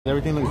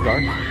Everything looks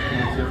dark.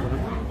 That's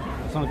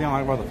the only thing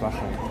I like about the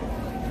flashlight.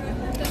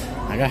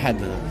 I gotta hide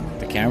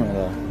the camera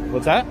though.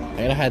 What's that? I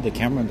gotta hide the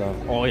camera though.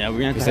 Oh yeah, we're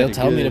gonna have to. They'll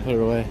tell me to put it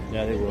away.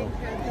 Yeah, they will.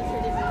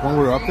 When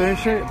we're up there and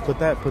shit, put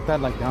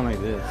that like down like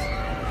this.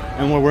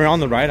 And when we're on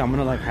the ride, I'm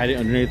gonna like hide it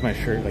underneath my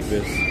shirt like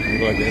this. And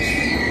go like this.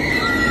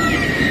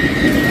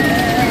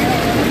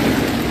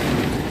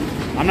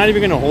 I'm not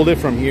even gonna hold it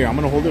from here. I'm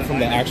gonna hold it from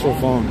the actual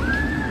phone.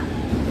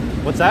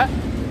 What's that?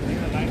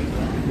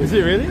 Is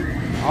it really?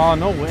 Oh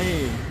no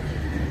way.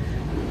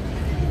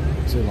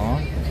 Too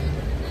long?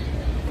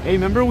 Hey,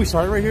 remember we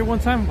started right here one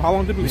time? How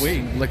long did we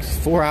wait? Like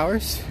 4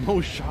 hours?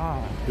 No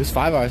shot. It was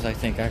 5 hours, I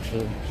think,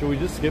 actually. Should we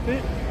just skip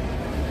it?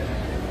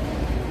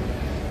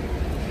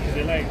 Is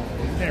it like,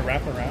 can it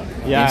wrap around?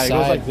 Yeah, Inside. it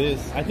goes like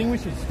this. I think we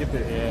should skip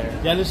it.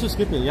 Yeah. Yeah, let's just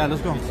skip it. Yeah,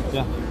 let's go.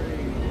 Yeah.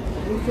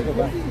 Go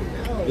back.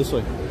 This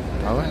way.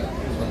 All right.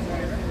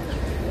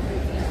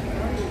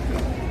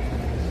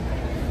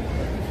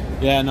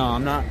 Yeah, no,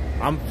 I'm not.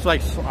 I'm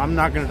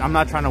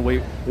not trying to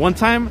wait. One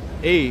time,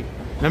 hey,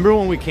 remember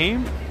when we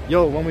came?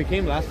 Yo, when we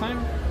came last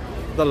time,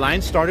 the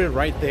line started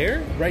right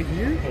there, right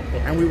here,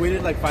 and we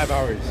waited like 5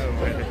 hours.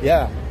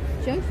 Yeah.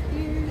 Just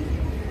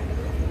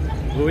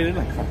We waited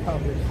like 5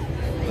 hours.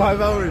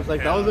 5 hours.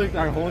 Like that was like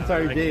our whole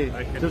entire day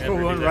just for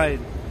one ride.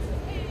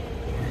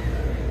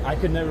 I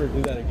could never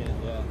do that again.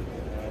 Yeah.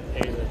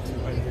 Pay the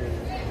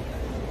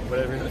 200,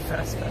 whatever the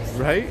fast pass.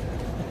 Right?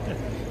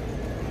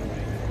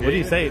 What do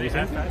you say? Do they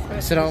have fast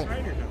pass? Sit down. This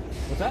ride or no?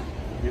 What's that?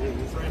 Does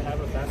this ride have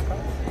a fast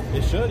pass?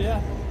 It should, yeah.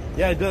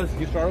 Yeah, it does.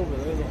 You start over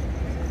there.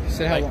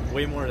 Sit how Like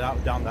way more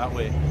down that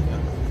way. Yeah.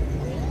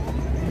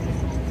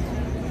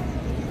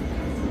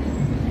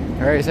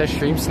 Alright, it says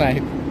stream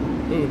snipe.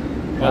 Ooh.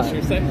 That's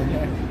your second?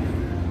 Yeah.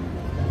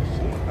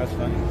 That's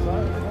funny.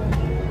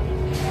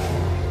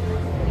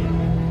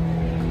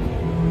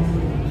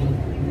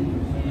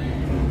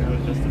 That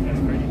was just the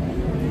best party.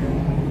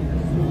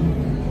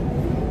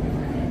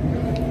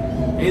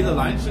 Hey, the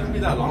line shouldn't be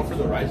that long for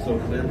the ride, so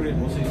everybody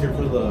mostly here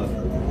for the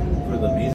main.